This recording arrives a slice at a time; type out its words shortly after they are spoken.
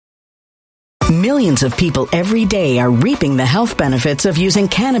Millions of people every day are reaping the health benefits of using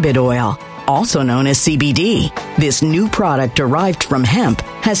cannabis oil, also known as CBD. This new product derived from hemp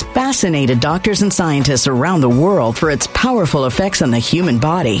has fascinated doctors and scientists around the world for its powerful effects on the human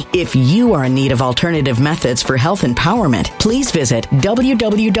body. If you are in need of alternative methods for health empowerment, please visit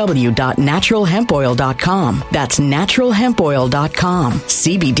www.naturalhempoil.com. That's naturalhempoil.com.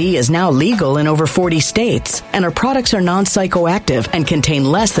 CBD is now legal in over 40 states, and our products are non-psychoactive and contain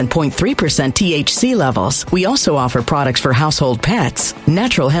less than 0.3% THC levels. We also offer products for household pets.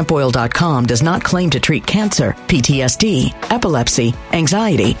 Naturalhempoil.com does not claim to treat cancer, PTSD, epilepsy,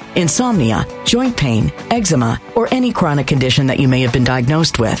 anxiety, insomnia, joint pain, eczema, or any chronic condition that you may have been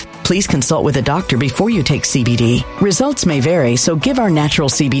diagnosed with. Please consult with a doctor before you take CBD. Results may vary, so give our natural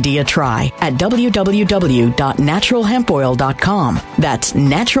CBD a try at www.naturalhempoil.com. That's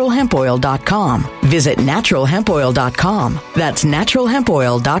naturalhempoil.com. Visit naturalhempoil.com. That's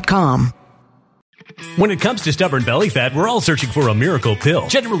naturalhempoil.com. When it comes to stubborn belly fat, we're all searching for a miracle pill.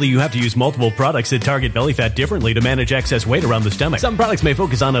 Generally, you have to use multiple products that target belly fat differently to manage excess weight around the stomach. Some products may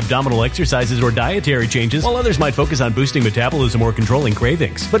focus on abdominal exercises or dietary changes, while others might focus on boosting metabolism or controlling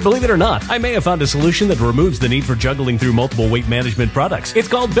cravings. But believe it or not, I may have found a solution that removes the need for juggling through multiple weight management products. It's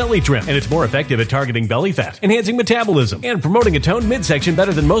called Belly Trim, and it's more effective at targeting belly fat, enhancing metabolism, and promoting a toned midsection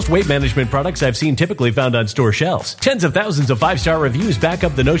better than most weight management products I've seen typically found on store shelves. Tens of thousands of 5-star reviews back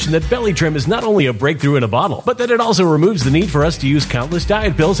up the notion that Belly Trim is not only a breakthrough in a bottle, but that it also removes the need for us to use countless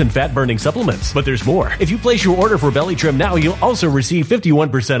diet pills and fat-burning supplements. But there's more. If you place your order for Belly Trim now, you'll also receive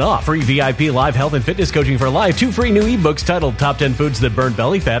 51% off, free VIP live health and fitness coaching for life, 2 free new ebooks titled Top 10 Foods That Burn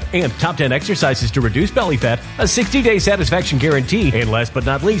Belly Fat and Top 10 Exercises to Reduce Belly Fat, a 60-day satisfaction guarantee, and last but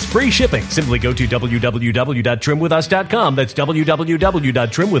not least, free shipping. Simply go to www.trimwithus.com. That's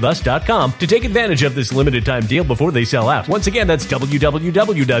www.trimwithus.com to take advantage of this limited time deal before they sell out. Once again, that's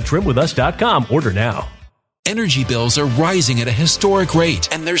www.trimwithus.com. Order now. Energy bills are rising at a historic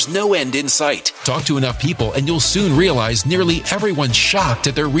rate, and there's no end in sight. Talk to enough people, and you'll soon realize nearly everyone's shocked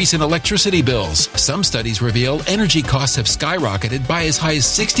at their recent electricity bills. Some studies reveal energy costs have skyrocketed by as high as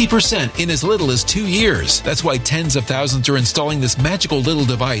 60% in as little as 2 years. That's why tens of thousands are installing this magical little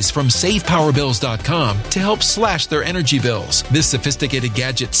device from SavePowerBills.com to help slash their energy bills. This sophisticated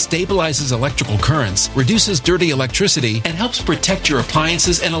gadget stabilizes electrical currents, reduces dirty electricity, and helps protect your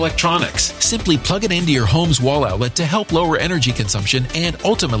appliances and electronics. Simply plug it into your home's wall outlet to help lower energy consumption and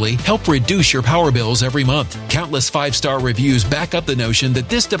ultimately help reduce your power bills every month. Countless 5-star reviews back up the notion that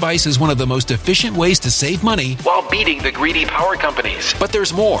this device is one of the most efficient ways to save money while beating the greedy power companies. But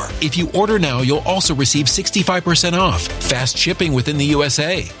there's more. If you order now, you'll also receive 65% off, fast shipping within the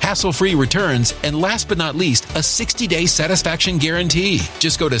USA, hassle-free returns, and last but not least, a 60-day satisfaction guarantee.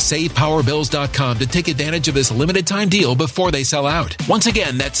 Just go to SavePowerBills.com to take advantage of this limited time deal before they sell out. Once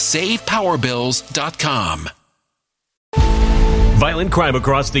again, that's SavePowerBills.com. Violent crime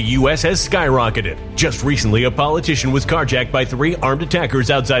across the U.S. has skyrocketed. Just recently, a politician was carjacked by 3 armed attackers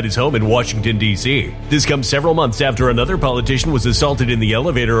outside his home in Washington, D.C. This comes several months after another politician was assaulted in the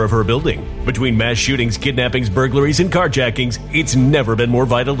elevator of her building. Between mass shootings, kidnappings, burglaries, and carjackings, it's never been more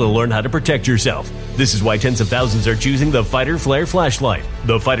vital to learn how to protect yourself. This is why tens of thousands are choosing the Fighter Flare flashlight.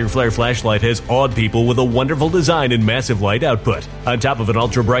 The Fighter Flare flashlight has awed people with a wonderful design and massive light output. On top of an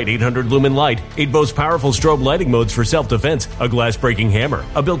ultra-bright 800-lumen light, it boasts powerful strobe lighting modes for self-defense, a glass-breaking hammer,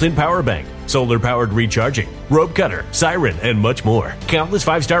 a built-in power bank, solar-powered recharging, rope cutter, siren, and much more. Countless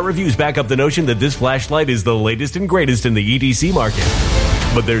 5-star reviews back up the notion that this flashlight is the latest and greatest in the EDC market.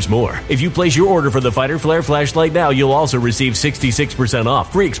 But there's more. If you place your order for the Fighter Flare flashlight now, you'll also receive 66%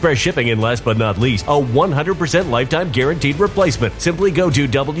 off, free express shipping, and last but not least, a 100% lifetime guaranteed replacement. Simply go to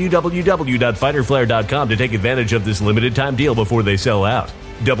www.fighterflare.com to take advantage of this limited time deal before they sell out.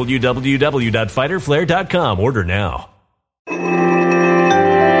 www.fighterflare.com. Order now.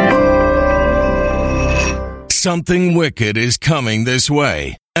 Something wicked is coming this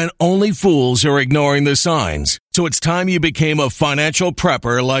way, and only fools are ignoring the signs. So it's time you became a financial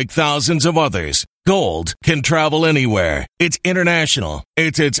prepper like thousands of others. Gold can travel anywhere. It's international.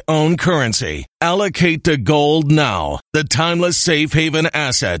 It's its own currency. Allocate to gold now, the timeless safe haven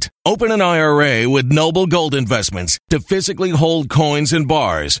asset. Open an IRA with Noble Gold Investments to physically hold coins and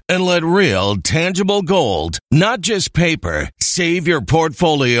bars and let real, tangible gold, not just paper, Save your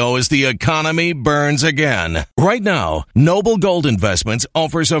portfolio as the economy burns again. Right now, Noble Gold Investments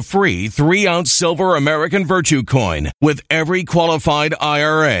offers a free 3-ounce silver American Virtue coin with every qualified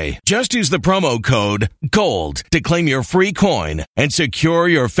IRA. Just use the promo code GOLD to claim your free coin and secure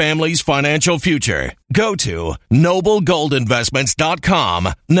your family's financial future. Go to noblegoldinvestments.com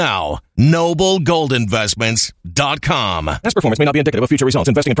now. noblegoldinvestments.com. Past performance may not be indicative of future results.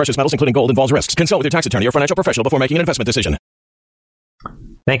 Investing in precious metals, including gold, involves risks. Consult with your tax attorney or financial professional before making an investment decision.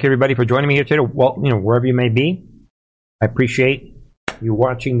 Thank you, everybody, for joining me here today. Well, wherever you may be, I appreciate you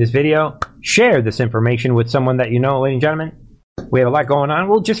watching this video. Share this information with someone that you know, ladies and gentlemen. We have a lot going on.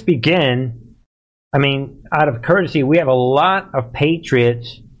 We'll just begin. Out of courtesy, we have a lot of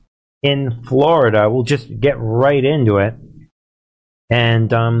Patriots in Florida. We'll just get right into it.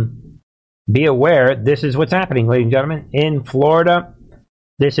 And be aware, this is what's happening, ladies and gentlemen. In Florida,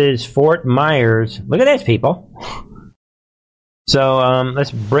 this is Fort Myers. Look at this, people. So let's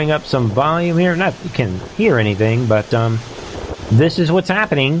bring up some volume here. Not you can hear anything, but this is what's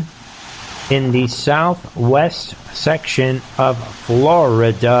happening in the southwest section of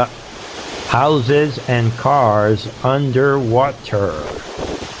Florida. Houses and cars underwater.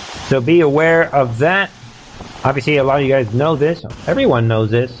 So be aware of that. Obviously, a lot of you guys know this. Everyone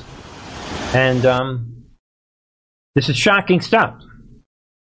knows this. And this is shocking stuff.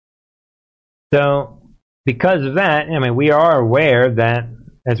 So, because of that, we are aware that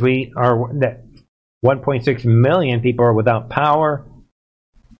that 1.6 million people are without power.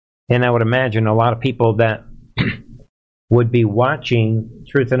 And I would imagine a lot of people that would be watching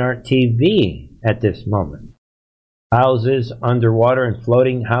Truth and Art TV at this moment. Houses underwater and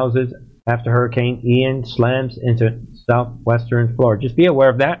floating houses after Hurricane Ian slams into southwestern Florida. Just be aware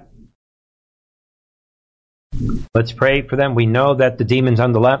of that. Let's pray for them. We know that the demons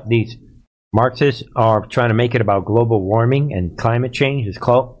on the left, these Marxists, are trying to make it about global warming and climate change, this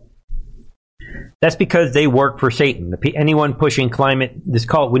cult. That's because they work for Satan. Anyone pushing this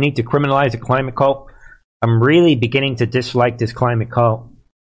cult, we need to criminalize the climate cult. I'm really beginning to dislike this climate cult.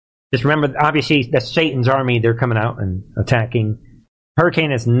 Just remember, obviously, that's Satan's army. They're coming out and attacking.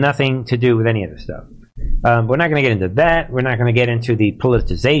 Hurricane has nothing to do with any of this stuff. We're not going to get into that. We're not going to get into the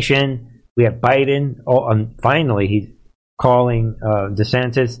politicization. We have Biden. Finally, he's calling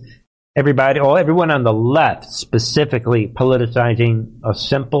DeSantis. Everyone on the left specifically politicizing a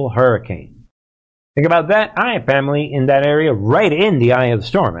simple hurricane. Think about that. I have family in that area, right in the eye of the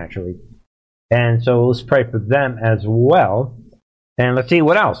storm, actually. And so let's pray for them as well. And let's see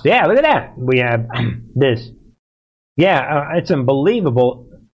what else. Yeah, look at that. We have this. Yeah, it's unbelievable.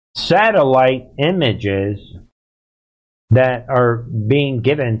 Satellite images that are being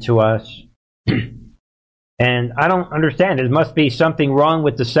given to us. And I don't understand. There must be something wrong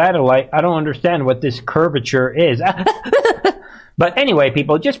with the satellite. I don't understand what this curvature is. But anyway,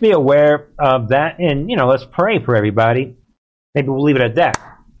 people, just be aware of that. And, let's pray for everybody. Maybe we'll leave it at that.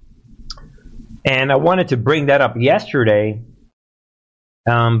 And I wanted to bring that up yesterday.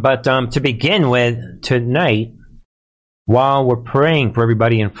 But to begin with, tonight, while we're praying for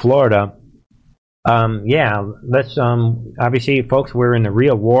everybody in Florida, let's, obviously, folks, we're in a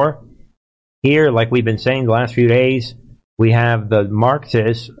real war. Here, like we've been saying the last few days, we have the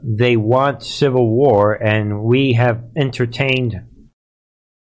Marxists. They want civil war, and we have entertained,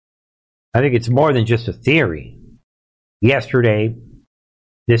 I think it's more than just a theory. Yesterday,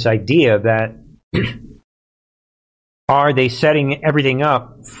 this idea that are they setting everything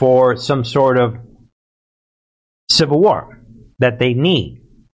up for some sort of civil war that they need?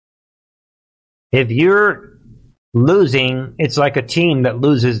 If you're losing, it's like a team that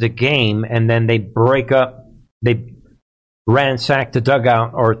loses the game and then they break up, they ransack the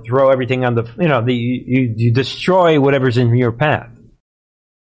dugout or throw everything on you destroy whatever's in your path.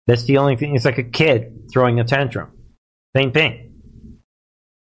 That's the only thing. It's like a kid throwing a tantrum. Same thing.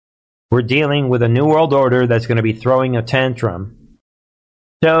 We're dealing with a new world order that's going to be throwing a tantrum.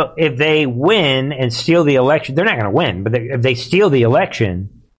 So if they win and steal the election, they're not going to win, but if they steal the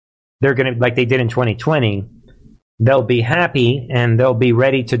election, they're going to, like they did in 2020, they'll be happy and they'll be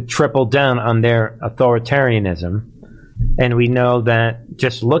ready to triple down on their authoritarianism. And we know that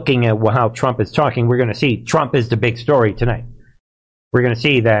just looking at how Trump is talking, we're going to see Trump is the big story tonight. We're going to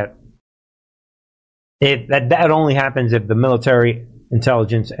see that that only happens if the military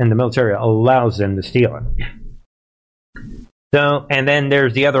intelligence and the military allows them to steal it. So, and then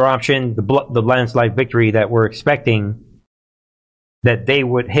there's the other option, the landslide victory that we're expecting, that they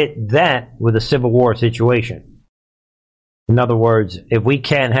would hit that with a civil war situation. In other words, if we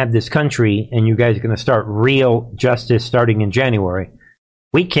can't have this country and you guys are going to start real justice starting in January,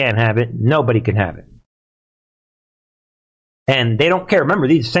 we can't have it, nobody can have it. And they don't care. Remember,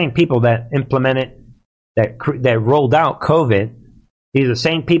 these are the same people that implemented, that rolled out COVID. These are the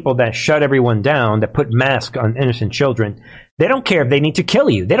same people that shut everyone down, that put masks on innocent children. They don't care if they need to kill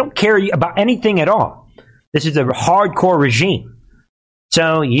you. They don't care about anything at all. This is a hardcore regime.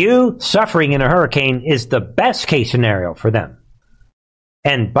 So you suffering in a hurricane is the best case scenario for them.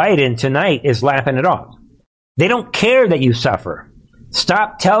 And Biden tonight is laughing it off. They don't care that you suffer.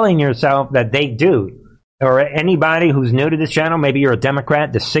 Stop telling yourself that they do. Or anybody who's new to this channel, maybe you're a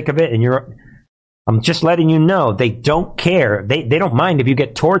Democrat, that's sick of it, and I'm just letting you know, they don't care. They don't mind if you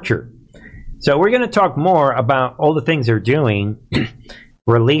get tortured. So we're going to talk more about all the things they're doing,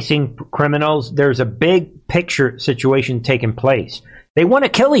 releasing criminals. There's a big picture situation taking place. They want to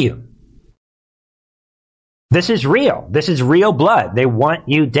kill you. This is real. This is real blood. They want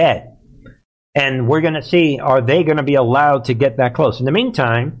you dead. And we're going to see, are they going to be allowed to get that close? In the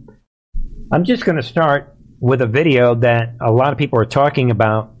meantime, I'm just going to start with a video that a lot of people are talking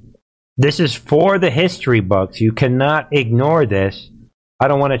about. This is for the history books. You cannot ignore this. I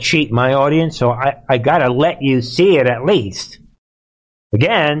don't want to cheat my audience, so I got to let you see it at least.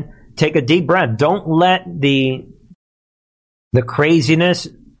 Again, take a deep breath. Don't let the craziness,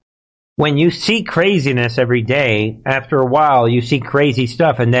 when you see craziness every day, after a while you see crazy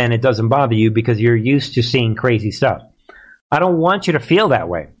stuff and then it doesn't bother you because you're used to seeing crazy stuff. I don't want you to feel that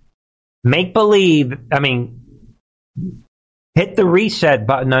way. Make believe, hit the reset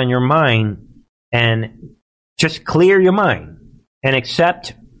button on your mind and just clear your mind and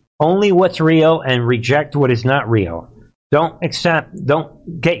accept only what's real and reject what is not real. Don't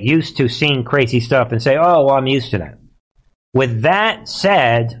get used to seeing crazy stuff and say, oh, well, I'm used to that. With that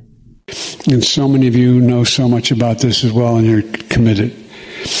said, and so many of you know so much about this as well, and you're committed.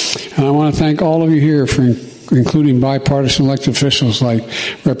 And I want to thank all of you here for including bipartisan elected officials like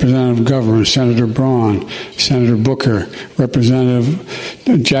Representative Governor, Senator Braun, Senator Booker,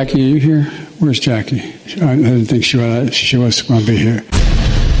 Representative Jackie. Are you here? Where's Jackie? I didn't think she was going to be here.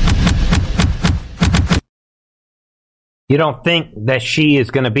 You don't think that she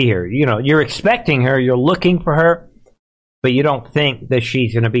is going to be here. You know, you're expecting her, you're looking for her, but you don't think that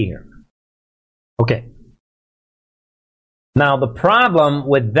she's going to be here. Okay. Now, the problem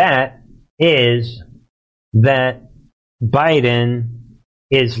with that is that Biden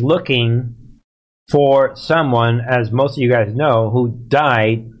is looking for someone, as most of you guys know, who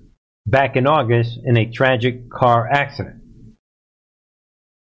died back in August in a tragic car accident.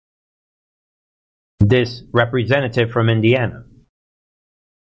 This representative from Indiana.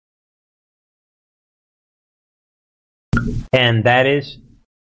 And that is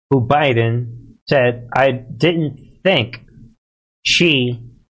who Biden said, I didn't think she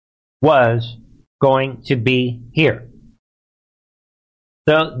was going to be here.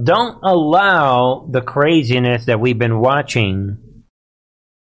 So don't allow the craziness that we've been watching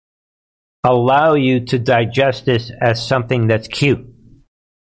allow you to digest this as something that's cute.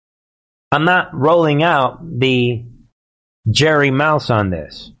 I'm not rolling out the Jerry Mouse on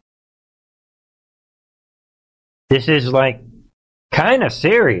this. This is like kind of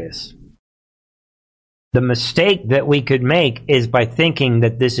serious. The mistake that we could make is by thinking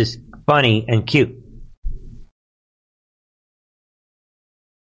that this is funny and cute.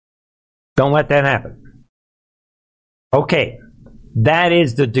 Don't let that happen. Okay, that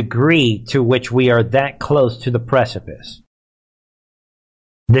is the degree to which we are that close to the precipice.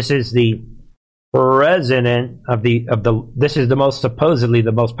 This is the president of the this is the most, supposedly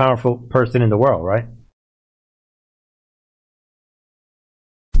the most powerful person in the world, right?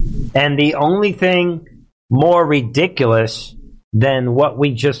 And the only thing more ridiculous than what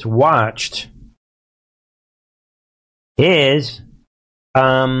we just watched is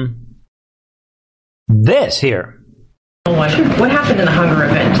this here. What happened in the hunger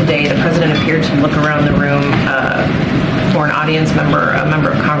event today? The president appeared to look around the room for an audience member, a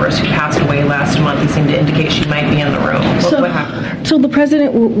member of Congress who passed away last month. He seemed to indicate she might be in the room. What happened there? So the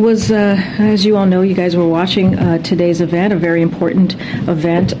president was, as you all know, you guys were watching today's event, a very important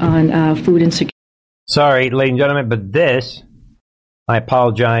event on food insecurity. Sorry, ladies and gentlemen, but this, I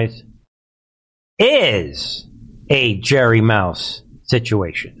apologize, is a Jerry Mouse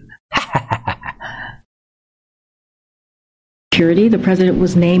situation. security. The president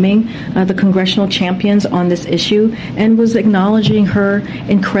was naming the congressional champions on this issue and was acknowledging her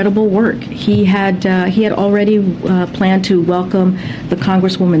incredible work. He had already planned to welcome the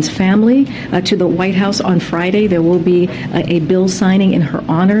Congresswoman's family to the White House on Friday. There will be a bill signing in her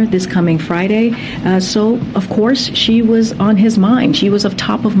honor this coming Friday. So, of course, she was on his mind. She was of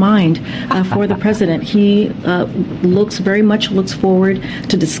top of mind for the president. He very much looks forward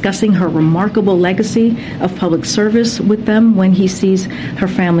to discussing her remarkable legacy of public service with them when he sees her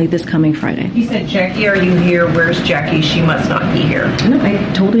family this coming Friday. He said, "Jackie, are you here? Where's Jackie? She must not be here." No, I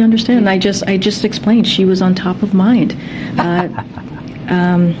totally understand. I just explained she was on top of mind.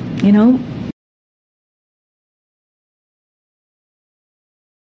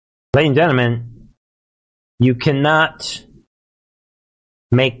 Ladies and gentlemen, you cannot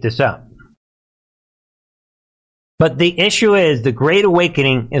make this up. But the issue is, the Great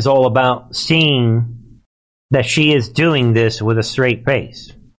Awakening is all about seeing that she is doing this with a straight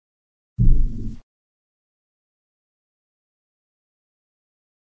face.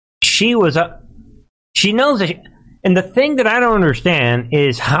 She knows that and the thing that I don't understand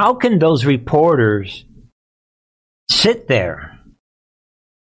is, how can those reporters sit there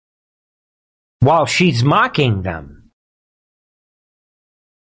while she's mocking them?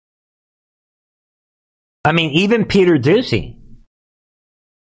 I mean, even Peter Doocy,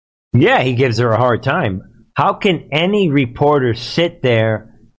 he gives her a hard time. How can any reporter sit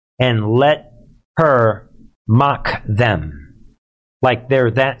there and let her mock them like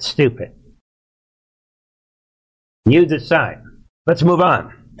they're that stupid? You decide. Let's move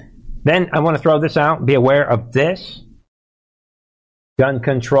on. Then I want to throw this out. Be aware of this. Gun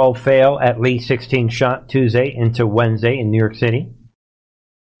control fail, at least 16 shot Tuesday into Wednesday in New York City.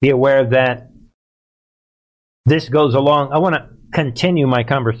 Be aware that this goes along. I want to continue my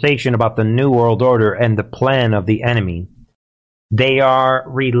conversation about the New World Order and the plan of the enemy. They are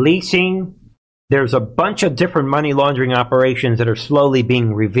releasing, there's a bunch of different money laundering operations that are slowly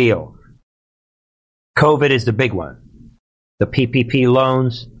being revealed. COVID is the big one. The PPP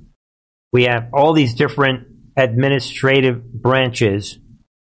loans. We have all these different administrative branches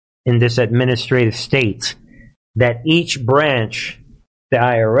in this administrative state, that each branch, the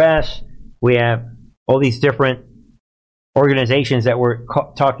IRS, we have all these different organizations that we're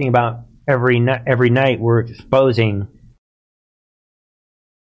talking about every night. We're exposing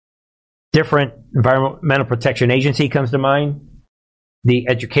different. Environmental Protection Agency comes to mind, the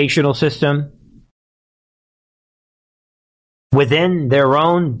educational system. Within their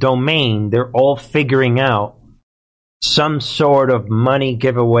own domain, they're all figuring out some sort of money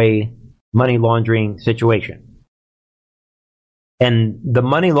giveaway, money laundering situation. And the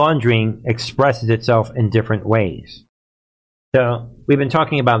money laundering expresses itself in different ways. So we've been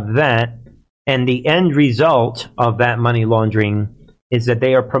talking about that, and the end result of that money laundering is that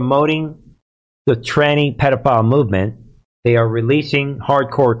they are promoting the tranny pedophile movement. They are releasing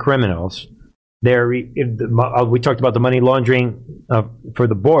hardcore criminals. We talked about the money laundering for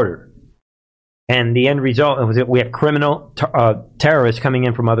the border. And the end result was that we have criminal terrorists coming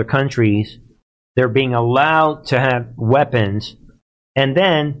in from other countries. They're being allowed to have weapons. And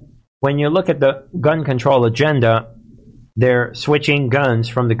then when you look at the gun control agenda, they're switching guns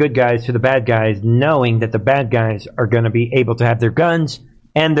from the good guys to the bad guys, knowing that the bad guys are going to be able to have their guns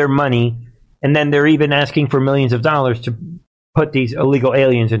and their money. And then they're even asking for millions of dollars to put these illegal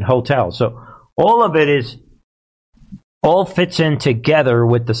aliens in hotels. So all of it all fits in together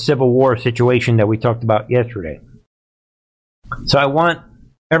with the Civil War situation that we talked about yesterday. So I want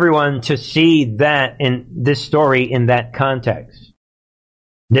everyone to see that in this story in that context.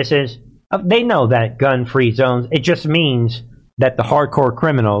 They know that gun-free zones, it just means that the hardcore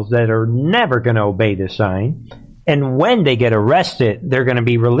criminals that are never going to obey this sign, and when they get arrested, they're going to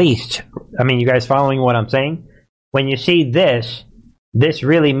be released. I mean, you guys following what I'm saying? When you see this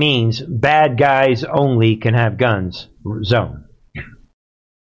really means bad guys only can have guns zone.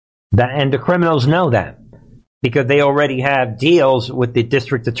 And the criminals know that, because they already have deals with the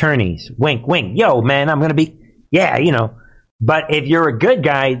district attorneys. Wink, wink. Yo, man, I'm going to be, But if you're a good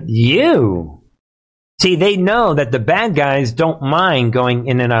guy, they know that the bad guys don't mind going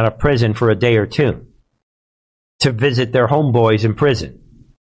in and out of prison for a day or two to visit their homeboys in prison.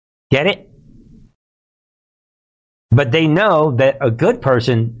 Get it? But they know that a good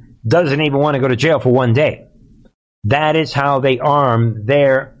person doesn't even want to go to jail for one day. That is how they arm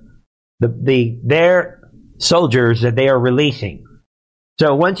their soldiers that they are releasing.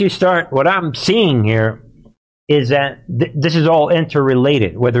 So once you start, what I'm seeing here is that this is all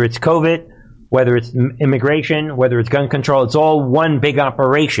interrelated. Whether it's COVID, whether it's immigration, whether it's gun control, it's all one big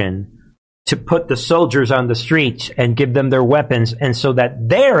operation to put the soldiers on the streets and give them their weapons, and so that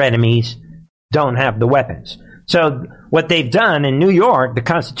their enemies don't have the weapons. So what they've done in New York, the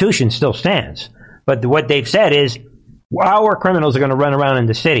Constitution still stands. But what they've said is, our criminals are going to run around in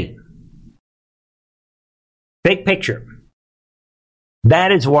the city. Big picture.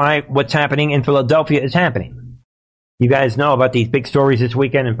 That is why what's happening in Philadelphia is happening. You guys know about these big stories this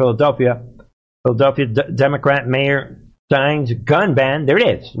weekend in Philadelphia. Philadelphia Democrat Mayor signs gun ban. There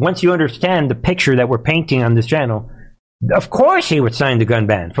it is. Once you understand the picture that we're painting on this channel, of course he would sign the gun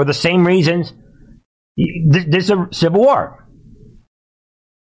ban for the same reasons. There's a civil war.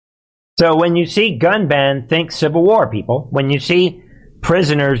 So when you see gun ban, think civil war, people. When you see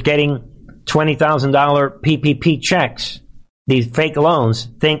prisoners getting $20,000 PPP checks, these fake loans,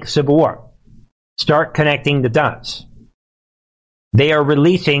 think civil war. Start connecting the dots. They are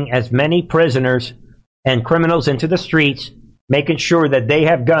releasing as many prisoners and criminals into the streets, making sure that they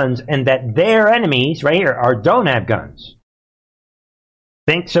have guns and that their enemies, right here, don't have guns.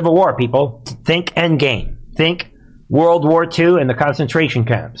 Think civil war, people. Think endgame. Think World War II and the concentration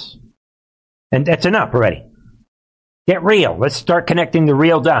camps. And that's enough already. Get real. Let's start connecting the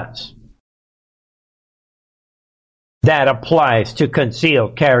real dots. That applies to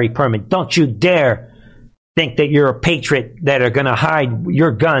concealed carry permit. Don't you dare think that you're a patriot that are going to hide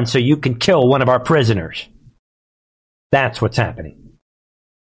your gun so you can kill one of our prisoners. That's what's happening.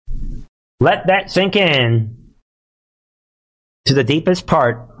 Let that sink in to the deepest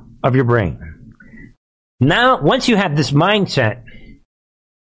part of your brain. Now, once you have this mindset,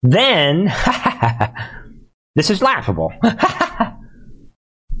 then this is laughable.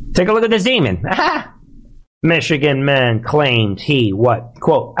 Take a look at this demon. Michigan man claims he,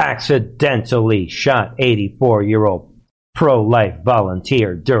 quote, accidentally shot 84-year-old pro-life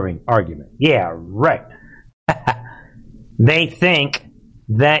volunteer during argument. Yeah, right. They think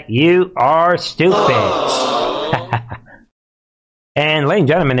that you are stupid. And ladies and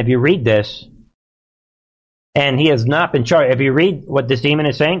gentlemen, if you read this, and he has not been charged, if you read what this demon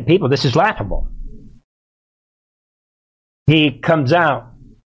is saying, people, this is laughable. He comes out.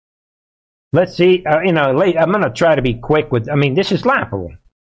 Let's see, I'm going to try to be quick with, this is laughable.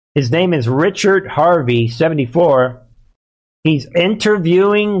 His name is Richard Harvey, 74. He's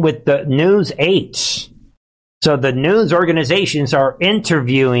interviewing with the News 8. So the news organizations are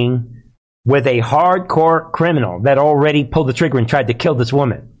interviewing with a hardcore criminal that already pulled the trigger and tried to kill this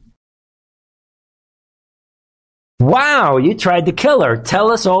woman. Wow, you tried to kill her.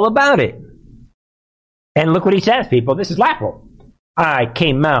 Tell us all about it. And look what he says, people. This is laughable. I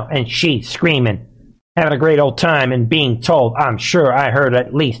came out and she's screaming, having a great old time and being told, I'm sure I heard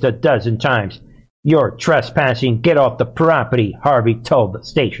at least a dozen times, you're trespassing, get off the property, Harvey told the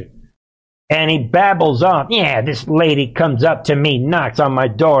station. And he babbles off, yeah, this lady comes up to me, knocks on my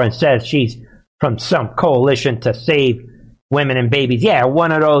door and says she's from some coalition to save women and babies. Yeah,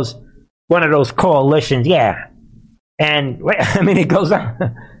 one of those coalitions, yeah. And, it goes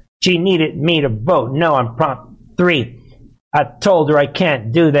on. She needed me to vote no on Prop 3. I told her I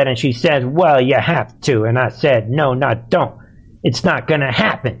can't do that, and she says, well, you have to. And I said, no, don't. It's not going to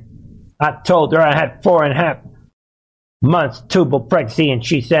happen. I told her I had 4.5 months tubal pregnancy, and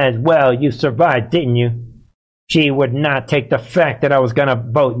she says, well, you survived, didn't you? She would not take the fact that I was going to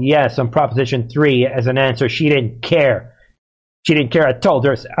vote yes on Proposition 3 as an answer. She didn't care. She didn't care. I told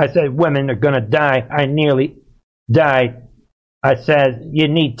her, I said, women are going to die. I nearly died. I said, you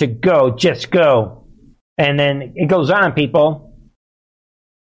need to go. Just go. And then it goes on, people.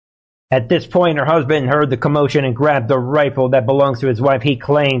 At this point, her husband heard the commotion and grabbed the rifle that belongs to his wife. He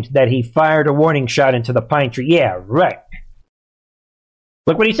claimed that he fired a warning shot into the pine tree. Yeah, right.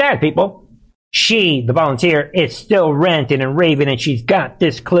 Look what he said, people. She, the volunteer, is still ranting and raving, and she's got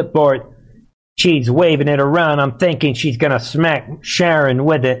this clipboard. She's waving it around. I'm thinking she's going to smack Sharon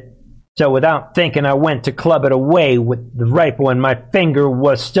with it. So without thinking, I went to club it away with the rifle, and my finger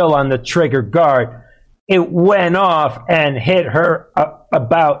was still on the trigger guard. It went off and hit her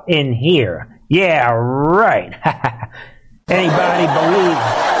about in here. Yeah, right. Anybody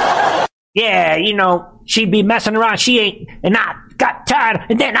believe? Yeah, she'd be messing around. She ain't, and I got tired,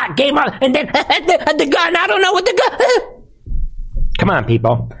 and then I gave up, and then the gun, I don't know what the gun. Come on,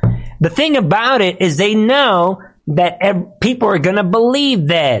 people. The thing about it is they know that people are going to believe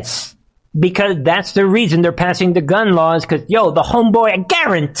this. Because that's the reason they're passing the gun laws. Because, the homeboy, I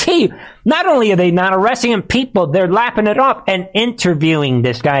guarantee you, not only are they not arresting him, people, they're lapping it off and interviewing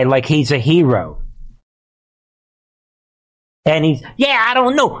this guy like he's a hero. And he's, I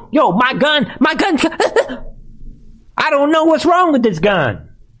don't know. My gun. I don't know what's wrong with this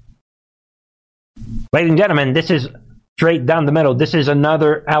gun. Ladies and gentlemen, this is Straight down the middle. This is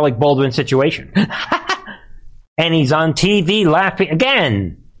another Alec Baldwin situation. And he's on TV laughing.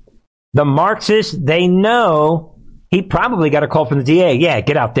 Again, the Marxists, they know he probably got a call from the DA. Yeah,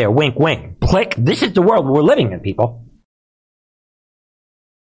 get out there. Wink, wink. Click. This is the world we're living in, people.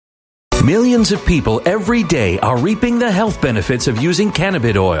 Millions of people every day are reaping the health benefits of using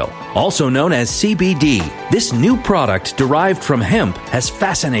cannabis oil, also known as CBD. This new product derived from hemp has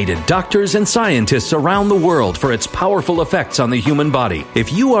fascinated doctors and scientists around the world for its powerful effects on the human body.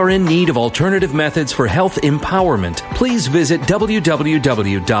 If you are in need of alternative methods for health empowerment, please visit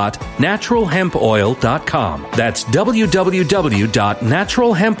www.naturalhempoil.com. That's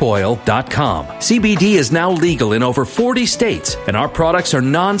www.naturalhempoil.com. CBD is now legal in over 40 states, and our products are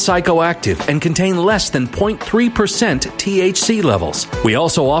non-psychoactive and contain less than 0.3% THC levels. We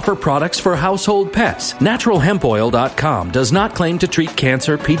also offer products for household pets. NaturalHempOil.com does not claim to treat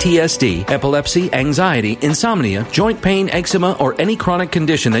cancer, PTSD, epilepsy, anxiety, insomnia, joint pain, eczema, or any chronic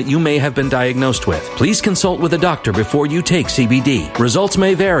condition that you may have been diagnosed with. Please consult with a doctor before you take CBD. Results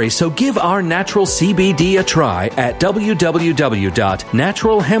may vary, so give our natural CBD a try at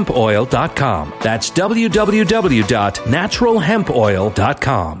www.naturalhempoil.com. That's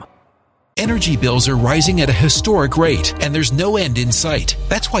www.naturalhempoil.com. Energy bills are rising at a historic rate, and there's no end in sight.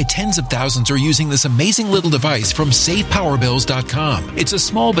 That's why tens of thousands are using this amazing little device from SavePowerBills.com. It's a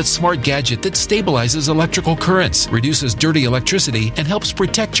small but smart gadget that stabilizes electrical currents, reduces dirty electricity, and helps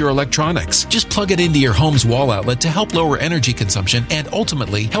protect your electronics. Just plug it into your home's wall outlet to help lower energy consumption and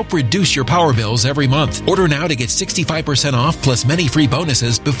ultimately help reduce your power bills every month. Order now to get 65% off plus many free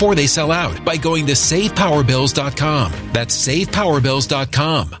bonuses before they sell out by going to SavePowerBills.com. That's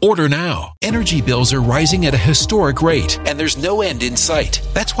SavePowerBills.com. Order now. Energy bills are rising at a historic rate, and there's no end in sight.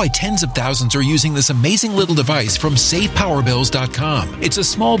 That's why tens of thousands are using this amazing little device from SavePowerBills.com. It's a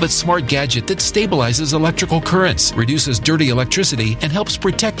small but smart gadget that stabilizes electrical currents, reduces dirty electricity, and helps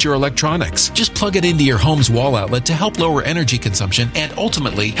protect your electronics. Just plug it into your home's wall outlet to help lower energy consumption and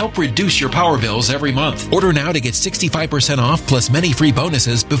ultimately help reduce your power bills every month. Order now to get 65% off plus many free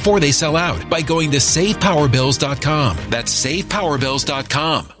bonuses before they sell out by going to SavePowerBills.com. That's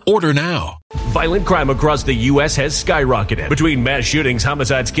SavePowerBills.com. Order now. Violent crime across the U.S. has skyrocketed. Between mass shootings,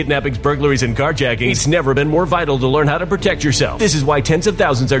 homicides, kidnappings, burglaries, and carjackings, it's never been more vital to learn how to protect yourself. This is why tens of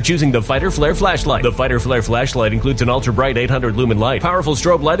thousands are choosing the Fighter Flare flashlight. The Fighter Flare flashlight includes an ultra-bright 800 lumen light, powerful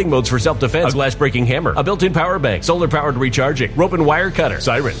strobe lighting modes for self-defense, a glass-breaking hammer, a built-in power bank, solar-powered recharging, rope and wire cutter,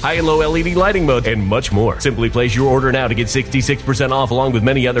 siren, high and low LED lighting mode, and much more. Simply place your order now to get 66% off along with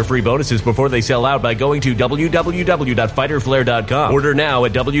many other free bonuses before they sell out by going to www.fighterflare.com. Order now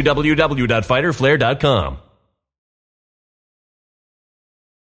at www.fighterflare.com.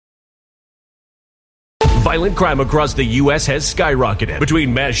 Violent crime across the U.S. has skyrocketed.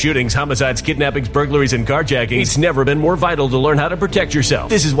 Between mass shootings, homicides, kidnappings, burglaries, and carjackings, it's never been more vital to learn how to protect yourself.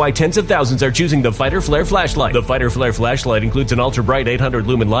 This is why tens of thousands are choosing the Fighter Flare flashlight. The Fighter Flare flashlight includes an ultra-bright 800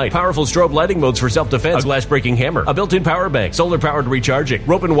 lumen light, powerful strobe lighting modes for self-defense, a glass-breaking hammer, a built-in power bank, solar-powered recharging,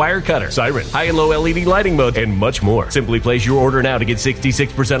 rope and wire cutter, siren, high and low LED lighting mode, and much more. Simply place your order now to get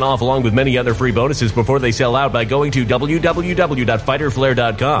 66% off along with many other free bonuses before they sell out by going to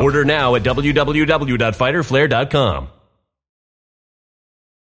www.fighterflare.com. Order now at www.fighterflare.com.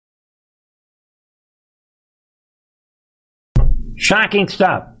 Shocking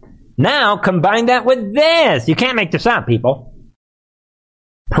stuff. Now combine that with this. You can't make this up, people.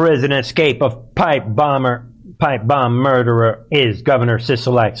 Prison escape of pipe bomb murderer is Governor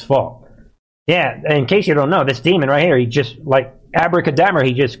Sisolak's fault. Yeah, in case you don't know, this demon right here, he just, like abracadabra,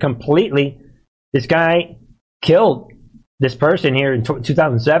 he just completely, this guy killed this person here in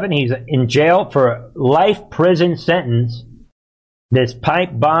 2007. He's in jail for a life prison sentence. This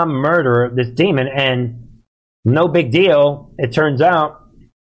pipe bomb murderer, this demon, and no big deal. It turns out,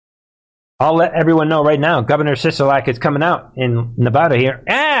 I'll let everyone know right now, Governor Sisolak is coming out in Nevada here,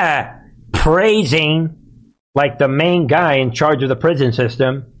 praising like the main guy in charge of the prison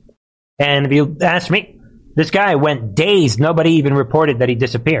system. And if you ask me, this guy went days. Nobody even reported that he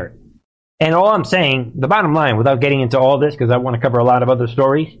disappeared. And all I'm saying, the bottom line, without getting into all this, because I want to cover a lot of other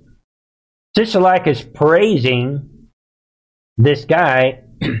stories, Sisolak is praising this guy,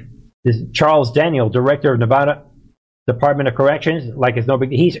 this Charles Daniel, director of Nevada Department of Corrections, like it's no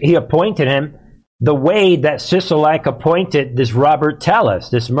big deal. He appointed him the way that Sisolak appointed this Robert Tellis,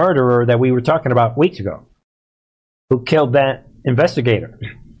 this murderer that we were talking about weeks ago, who killed that investigator.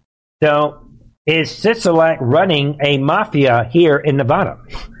 So, is Sisolak running a mafia here in Nevada?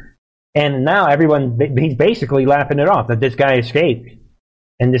 And now he's basically laughing it off that this guy escaped.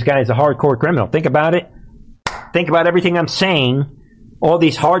 And this guy is a hardcore criminal. Think about it. Think about everything I'm saying. All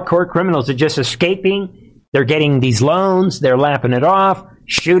these hardcore criminals are just escaping They're getting these loans. They're laughing it off.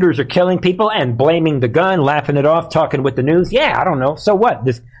 Shooters are killing people and blaming the gun, laughing it off, talking with the news. Yeah, I don't know. So what?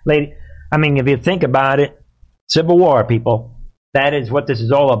 This lady, I mean, if you think about it, Civil War, people. That is what this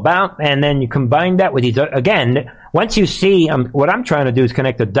is all about. And then you combine that with these, again, once you see, what I'm trying to do is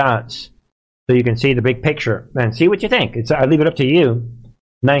connect the dots so you can see the big picture and see what you think. I leave it up to you.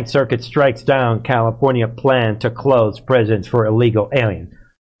 Ninth Circuit strikes down California plan to close prisons for illegal aliens.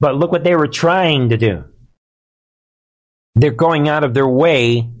 But look what they were trying to do. They're going out of their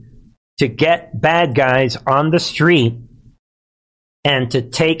way to get bad guys on the street and to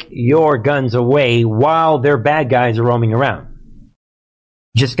take your guns away while their bad guys are roaming around.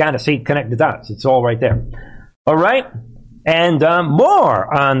 Just got to see, connect the dots. It's all right there. All right. And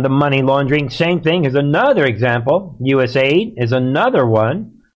more on the money laundering. Same thing is another example. USAID is another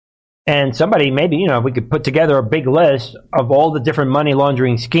one. And somebody, maybe, we could put together a big list of all the different money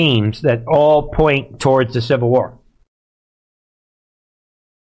laundering schemes that all point towards the Civil War.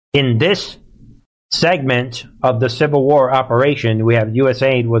 In this segment of the Civil War operation, we have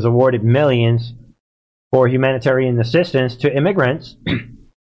USAID was awarded millions for humanitarian assistance to immigrants.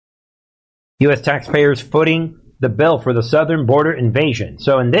 U.S. taxpayers footing the bill for the southern border invasion.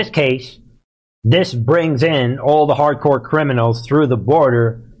 So in this case, this brings in all the hardcore criminals through the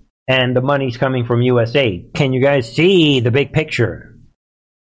border, and the money's coming from USAID. Can you guys see the big picture?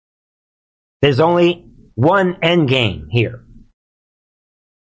 There's only one end game here.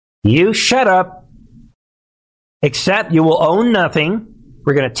 You shut up, except you will own nothing.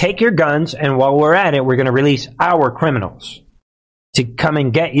 We're going to take your guns, and while we're at it, we're going to release our criminals to come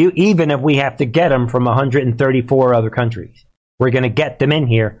and get you, even if we have to get them from 134 other countries. We're going to get them in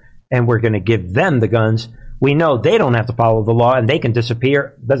here, and we're going to give them the guns. We know they don't have to follow the law, and they can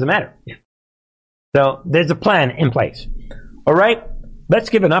disappear. Doesn't matter. So there's a plan in place. All right, let's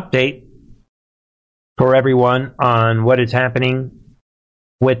give an update for everyone on what is happening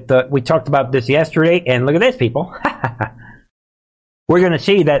with we talked about this yesterday, and look at this, people. We're going to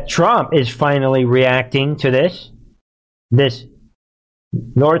see that Trump is finally reacting to this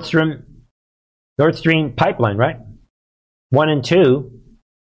Nord Stream pipeline, right? 1 and 2.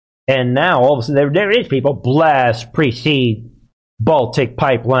 And now, all of a sudden, there is, people. Blast precede Baltic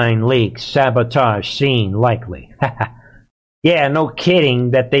pipeline leaks. Sabotage seen likely. Yeah, no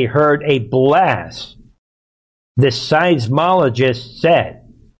kidding that they heard a blast. This seismologist said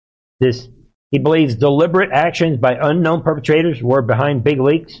he believes deliberate actions by unknown perpetrators were behind big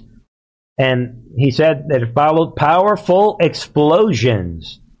leaks. And he said that it followed powerful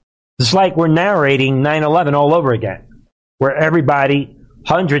explosions. It's like we're narrating 9/11 all over again, where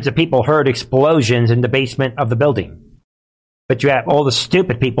hundreds of people heard explosions in the basement of the building. But you have all the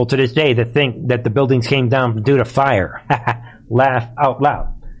stupid people to this day that think that the buildings came down due to fire. Laugh out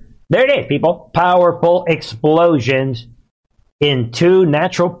loud. There it is, people. Powerful explosions in 2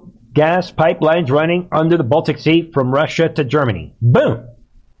 natural gas pipelines running under the Baltic Sea from Russia to Germany. Boom.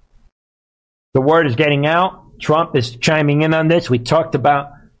 The word is getting out. Trump is chiming in on this. We talked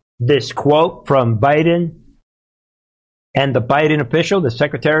about this quote from Biden and the Biden official, the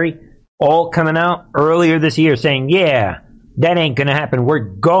secretary, all coming out earlier this year saying, yeah, that ain't going to happen. We're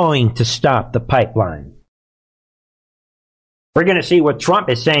going to stop the pipeline. We're going to see what Trump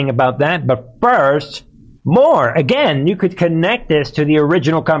is saying about that. But first, more. Again, you could connect this to the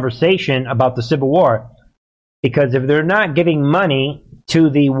original conversation about the Civil War. Because if they're not giving money to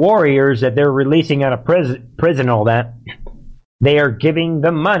the warriors that they're releasing out of prison, all that, they are giving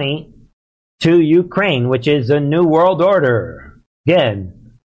the money to Ukraine, which is a new world order.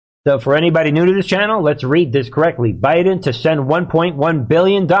 Again, so for anybody new to this channel, let's read this correctly. Biden to send $1.1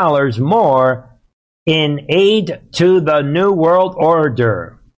 billion more in aid to the new world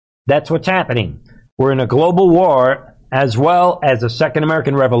order. That's what's happening. We're in a global war as well as a second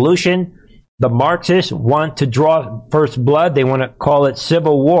American Revolution. The Marxists want to draw first blood. They want to call it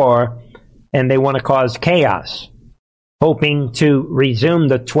civil war, and they want to cause chaos, hoping to resume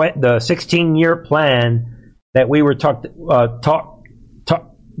the 16-year plan that we were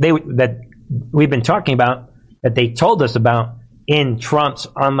that we've been talking about, that they told us about in Trump's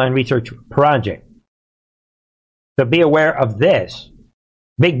online research project. So be aware of this.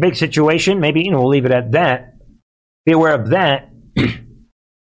 Big situation. Maybe, we'll leave it at that. Be aware of that.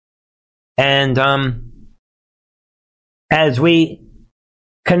 And as we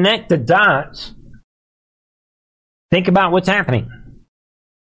connect the dots, think about what's happening.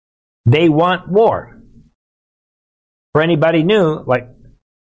 They want war. For anybody new,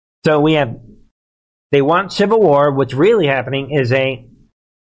 they want civil war. What's really happening is a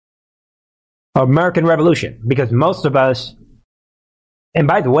American Revolution, because most of us, and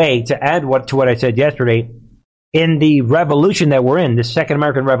by the way, to add to what I said yesterday, in the revolution that we're in, the Second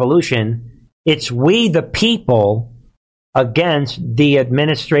American Revolution, it's we the people against the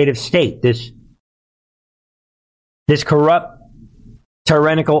administrative state, this corrupt,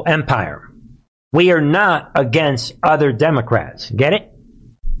 tyrannical empire. We are not against other Democrats. Get it?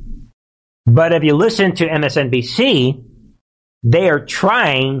 But if you listen to MSNBC, they are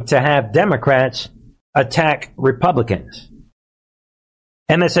trying to have Democrats attack Republicans.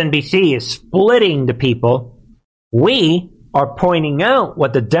 MSNBC is splitting the people. We are pointing out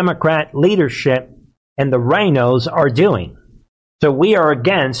what the Democrat leadership and the rhinos are doing. So we are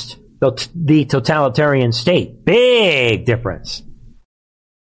against the totalitarian state. Big difference.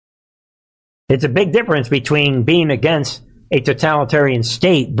 It's a big difference between being against a totalitarian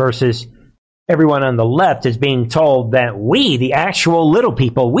state versus everyone on the left is being told that we, the actual little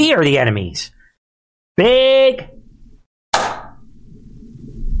people, we are the enemies. Big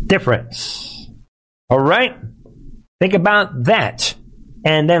difference. All right? Think about that.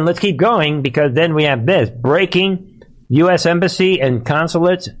 And then let's keep going, because then we have this. Breaking: U.S. Embassy and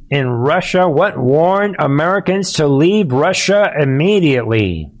consulates in Russia warn Americans to leave Russia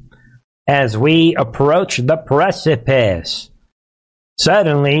immediately as we approach the precipice.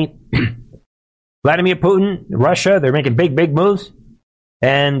 Suddenly, Vladimir Putin, Russia, they're making big moves,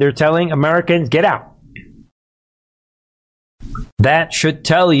 and they're telling Americans, get out. That should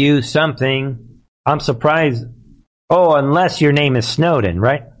tell you something. I'm surprised. Oh, unless your name is Snowden,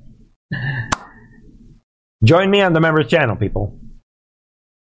 right? Join me on the members channel, people,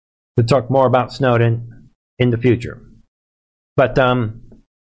 to talk more about Snowden in the future. But I'm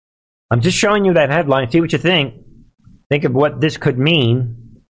just showing you that headline. See what you think. Think of what this could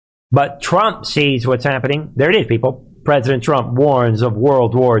mean. But Trump sees what's happening. There it is, people. President Trump warns of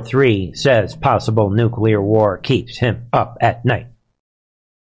World War III, says possible nuclear war keeps him up at night.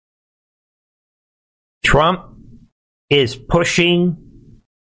 Trump is pushing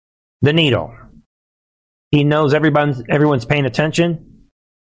the needle. He knows everyone's paying attention.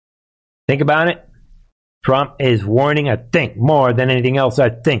 Think about it. Trump is warning, I think, more than anything else, I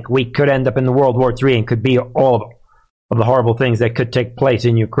think we could end up in the World War III and could be all of the horrible things that could take place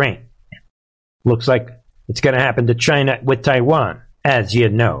in Ukraine. Looks like it's going to happen to China with Taiwan, as you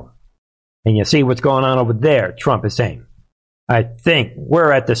know. And you see what's going on over there, Trump is saying. I think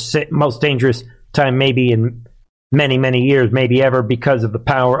we're at the most dangerous time maybe in many years, maybe ever, because of the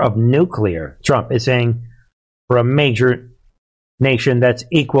power of nuclear. Trump is saying for a major nation that's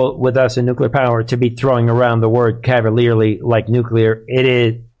equal with us in nuclear power to be throwing around the word cavalierly like nuclear, it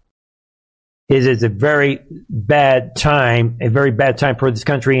is a very bad time for this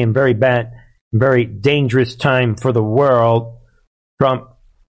country, and very dangerous time for the world, Trump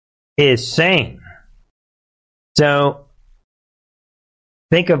is saying. So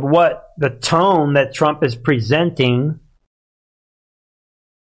think of what the tone that Trump is presenting.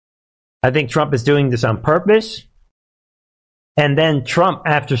 I think Trump is doing this on purpose. And then Trump,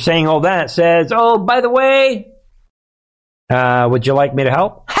 after saying all that, says, oh, by the way, would you like me to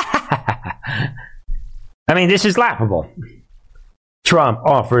help? I mean, this is laughable. Trump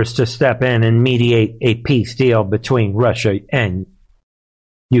offers to step in and mediate a peace deal between Russia and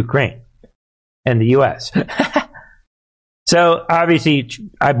Ukraine and the U.S. So, obviously,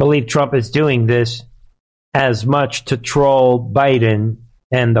 I believe Trump is doing this as much to troll Biden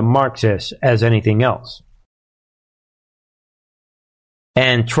and the Marxists as anything else.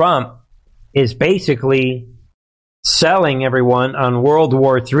 And Trump is basically selling everyone on World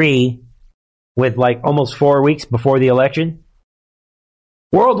War III with like almost 4 weeks before the election.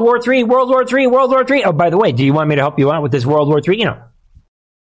 World War III, World War III, World War III. Oh, by the way, do you want me to help you out with this World War III? You know,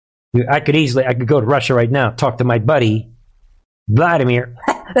 I could go to Russia right now, talk to my buddy, Vladimir.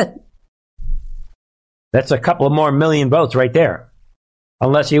 That's a couple of more million votes right there.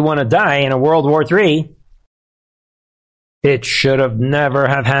 Unless you want to die in a World War III. It should have never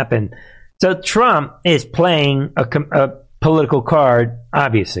have happened. So Trump is playing a political card,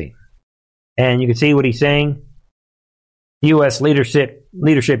 obviously. And you can see what he's saying. U.S.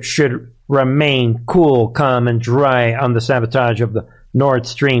 leadership should remain cool, calm, and dry on the sabotage of the Nord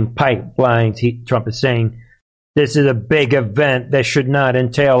Stream pipelines. Trump is saying this is a big event that should not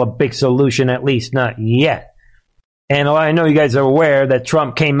entail a big solution, at least not yet. And I know you guys are aware that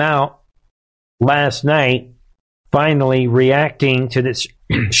Trump came out last night finally reacting to this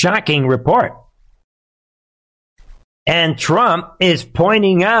shocking report. And Trump is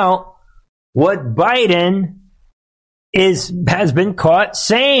pointing out what Biden has been caught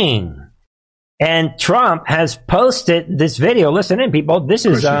saying. And Trump has posted this video. Listen in, people. This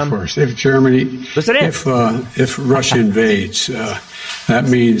is first. If Germany, listen in. if Russia invades, that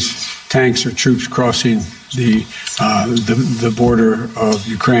means tanks or troops crossing the border of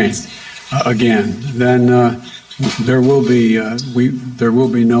Ukraine again, then there will be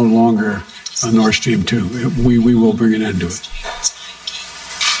no longer a Nord Stream 2. We will bring an end to it.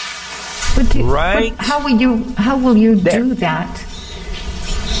 But how will you do that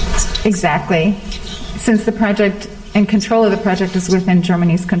exactly, since the project and control of the project is within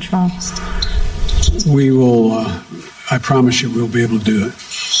Germany's control? We will, I promise you, we'll be able to do it.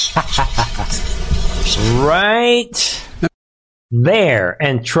 Right there.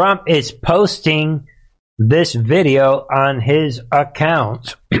 And Trump is posting this video on his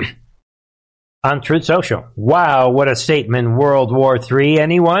account on Truth Social. Wow, what a statement. World War III,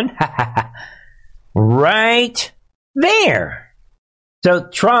 anyone? Right there. So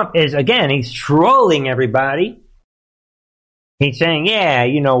Trump is, again, he's trolling everybody. He's saying, yeah,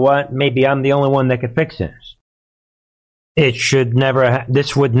 you know what? Maybe I'm the only one that could fix this. It should never,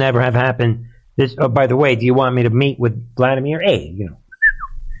 this would never have happened. This, oh, by the way, do you want me to meet with Vladimir? Hey, you know.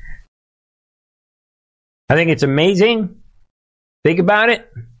 I think it's amazing. Think about it.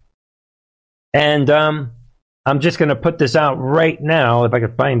 And I'm just going to put this out right now, if I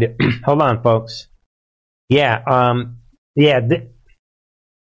can find it. Hold on, folks. Yeah, I'm just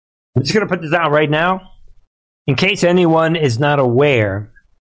going to put this out right now. In case anyone is not aware,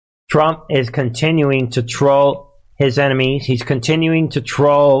 Trump is continuing to troll his enemies. He's continuing to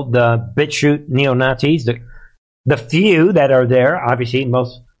troll the BitChute neo-Nazis, the few that are there. Obviously,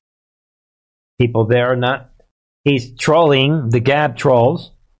 most people there are not. He's trolling the Gab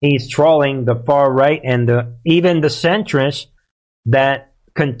trolls. He's trolling the far right and even the centrists that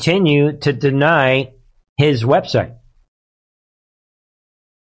continue to deny his website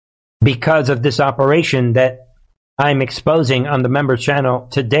because of this operation that I'm exposing on the members channel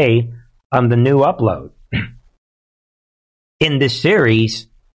today on the new upload. In this series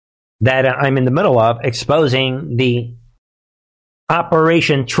that I'm in the middle of, exposing the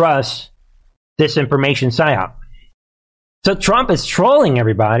Operation Trust disinformation psyop. So Trump is trolling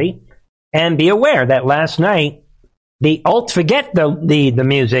everybody, and be aware that last night, forget the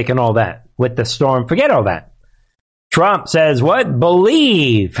music and all that with the storm, forget all that. Trump says what?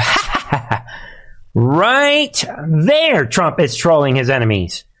 Believe. Right there, Trump is trolling his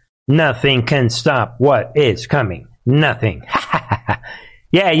enemies. Nothing can stop what is coming. Nothing.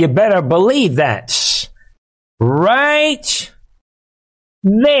 Yeah, you better believe that. Right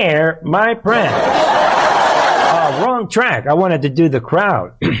there, my friend. Wrong track. I wanted to do the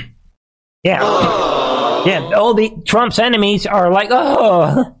crowd. Yeah. Yeah, all the Trump's enemies are like,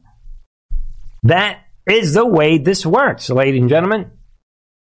 oh. That is the way this works, ladies and gentlemen.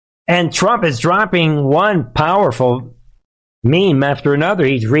 And Trump is dropping one powerful meme after another.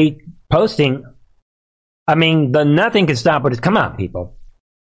 He's reposting. I mean, nothing can stop what is coming. Come on, people.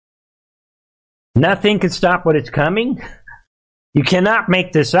 Nothing can stop what is coming. You cannot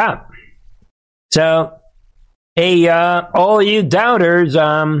make this up. So, all you doubters,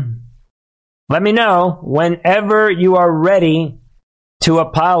 let me know whenever you are ready to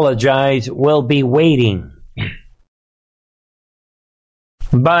apologize. We'll be waiting.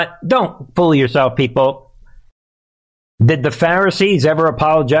 But don't fool yourself, people. Did the Pharisees ever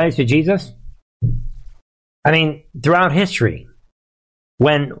apologize to Jesus? I mean, throughout history,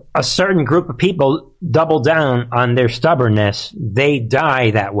 when a certain group of people double down on their stubbornness, they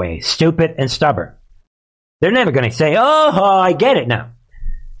die that way, stupid and stubborn. They're never going to say, oh, I get it now.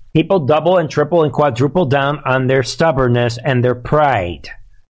 People double and triple and quadruple down on their stubbornness and their pride.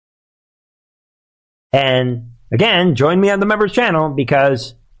 And again, join me on the members channel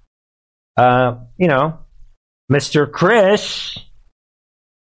because, Mr. Chris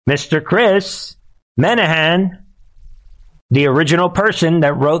Menahan, the original person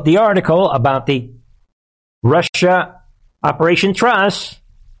that wrote the article about the Russia Operation Trust,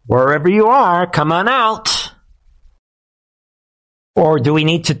 wherever you are, come on out. Or do we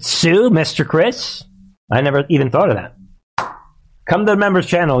need to sue Mr. Chris? I never even thought of that. Come to the members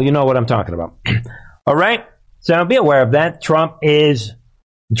channel, you know what I'm talking about. All right? So be aware of that. Trump is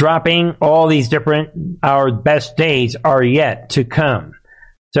dropping all these different, our best days are yet to come.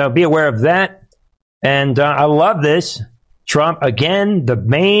 So be aware of that. And I love this. Trump, again, the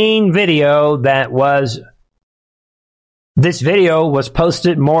main video this video was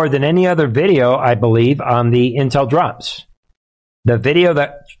posted more than any other video, I believe, on the Intel Drops. The video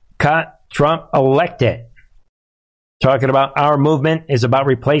that got Trump elected. Talking about our movement is about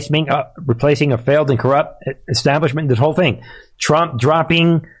replacing a failed and corrupt establishment, this whole thing. Trump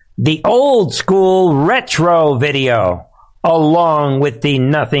dropping the old school retro video along with the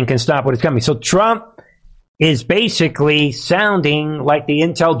nothing can stop what is coming. So Trump is basically sounding like the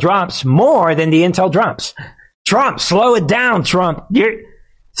Intel drops more than the Intel drops. Trump, slow it down, Trump.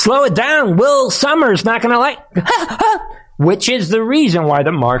 Slow it down. Will Summers not going to like... Which is the reason why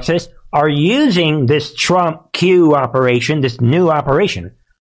the Marxists are using this Trump Q operation, this new operation,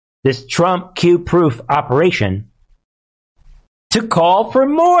 this Trump Q-proof operation, to call for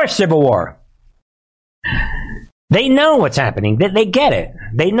more civil war. They know what's happening. They get it.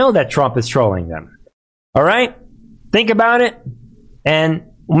 They know that Trump is trolling them. All right? Think about it. And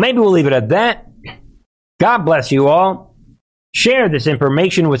maybe we'll leave it at that. God bless you all. Share this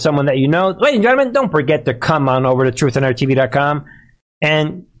information with someone that you know. Ladies and gentlemen, don't forget to come on over to truthandrtv.com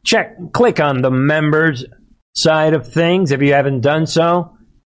and click on the members side of things if you haven't done so.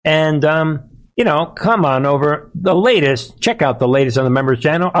 And, come on over. Check out the latest on the members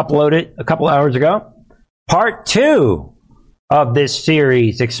channel. Uploaded a couple hours ago. Part 2 of this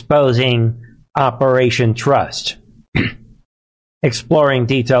series exposing Operation Trust. Exploring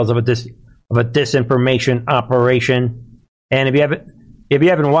details of a disinformation operation. And if you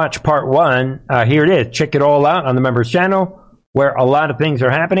haven't watched part 1, here it is. Check it all out on the members channel where a lot of things are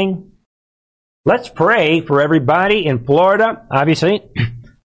happening. Let's pray for everybody in Florida, obviously,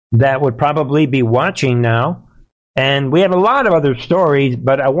 that would probably be watching now. And we have a lot of other stories,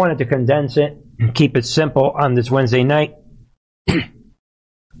 but I wanted to condense it and keep it simple on this Wednesday night.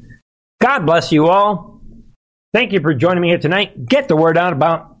 God bless you all. Thank you for joining me here tonight. Get the word out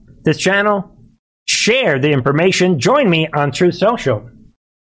about this channel. Share the information. Join me on Truth Social.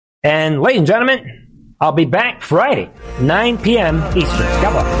 And ladies and gentlemen, I'll be back Friday, 9 p.m. Eastern.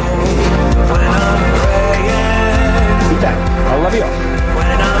 God bless. Be back. I love you all.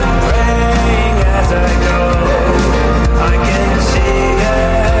 When I'm praying as I go, I can see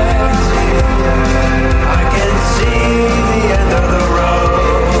it. I can see the end of the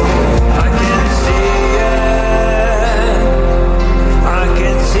road. I can see it. I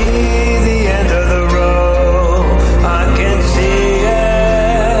can see the end of the road. I can see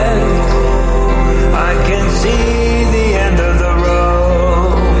it. I can see the end of the road.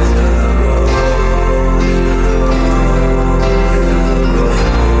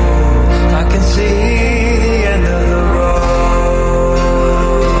 I can see the end of the road.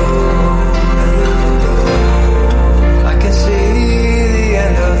 I can see the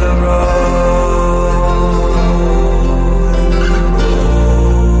end of the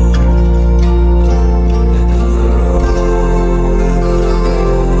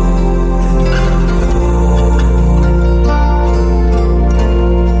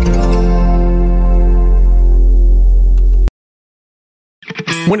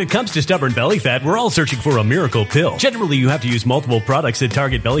When it comes to stubborn belly fat, we're all searching for a miracle pill. Generally, you have to use multiple products that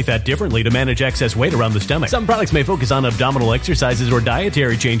target belly fat differently to manage excess weight around the stomach. Some products may focus on abdominal exercises or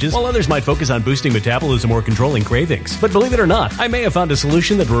dietary changes, while others might focus on boosting metabolism or controlling cravings. But believe it or not, I may have found a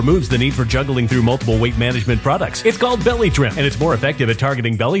solution that removes the need for juggling through multiple weight management products. It's called Belly Trim, and it's more effective at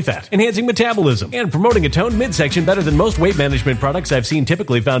targeting belly fat, enhancing metabolism, and promoting a toned midsection better than most weight management products I've seen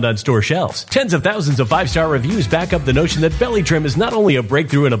typically found on store shelves. Tens of thousands of 5-star reviews back up the notion that Belly Trim is not only a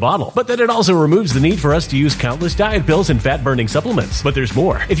breakthrough in a bottle, but that it also removes the need for us to use countless diet pills and fat-burning supplements. But there's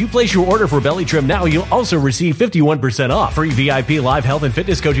more. If you place your order for Belly Trim now, you'll also receive 51% off, free VIP live health and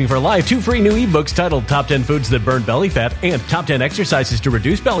fitness coaching for life, 2 free new ebooks titled Top 10 Foods That Burn Belly Fat and Top 10 Exercises to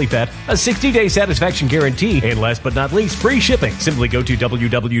Reduce Belly Fat, a 60-day satisfaction guarantee, and last but not least, free shipping. Simply go to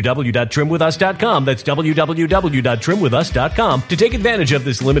www.trimwithus.com. That's www.trimwithus.com to take advantage of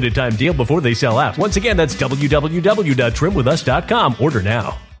this limited time deal before they sell out. Once again, that's www.trimwithus.com. Order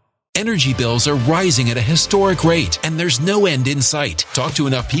now. Energy bills are rising at a historic rate, and there's no end in sight. Talk to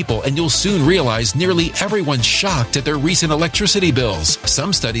enough people, and you'll soon realize nearly everyone's shocked at their recent electricity bills.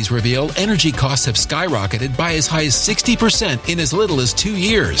 Some studies reveal energy costs have skyrocketed by as high as 60% in as little as 2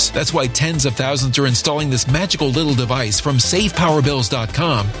 years. That's why tens of thousands are installing this magical little device from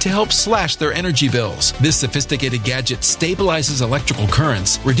SavePowerBills.com to help slash their energy bills. This sophisticated gadget stabilizes electrical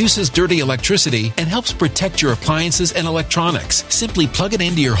currents, reduces dirty electricity, and helps protect your appliances and electronics. Simply plug it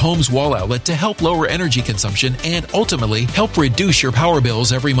into your home's wall outlet to help lower energy consumption and ultimately help reduce your power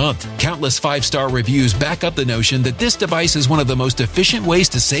bills every month. Countless 5-star reviews back up the notion that this device is one of the most efficient ways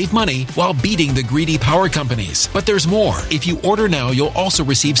to save money while beating the greedy power companies. But there's more. If you order now, you'll also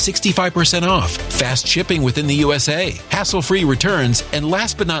receive 65% off, fast shipping within the USA, hassle-free returns, and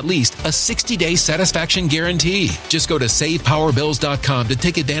last but not least, a 60-day satisfaction guarantee. Just go to SavePowerBills.com to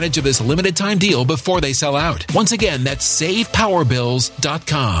take advantage of this limited time deal before they sell out. Once again, that's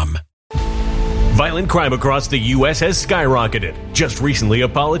SavePowerBills.com. Violent crime across the U.S. has skyrocketed. Just recently, a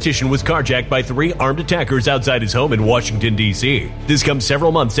politician was carjacked by 3 armed attackers outside his home in Washington, D.C. This comes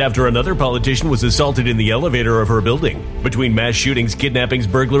several months after another politician was assaulted in the elevator of her building. Between mass shootings, kidnappings,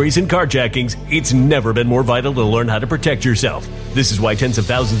 burglaries, and carjackings, it's never been more vital to learn how to protect yourself. This is why tens of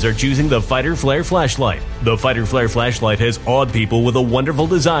thousands are choosing the Fighter Flare flashlight. The Fighter Flare flashlight has awed people with a wonderful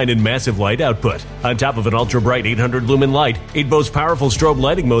design and massive light output. On top of an ultra-bright 800-lumen light, it boasts powerful strobe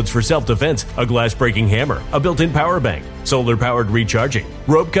lighting modes for self-defense, a glass-breaking hammer, a built-in power bank, solar-powered recharging,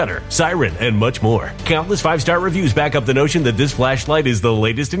 rope cutter, siren, and much more. Countless 5-star reviews back up the notion that this flashlight is the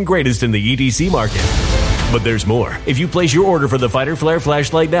latest and greatest in the EDC market. But there's more. If you place your order for the Fighter Flare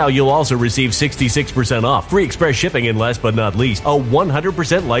flashlight now, you'll also receive 66% off, free express shipping, and last but not least, a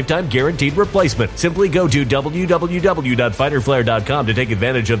 100% lifetime guaranteed replacement. Simply go to www.fighterflare.com to take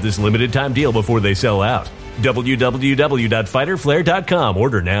advantage of this limited time deal before they sell out. www.fighterflare.com.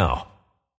 Order now.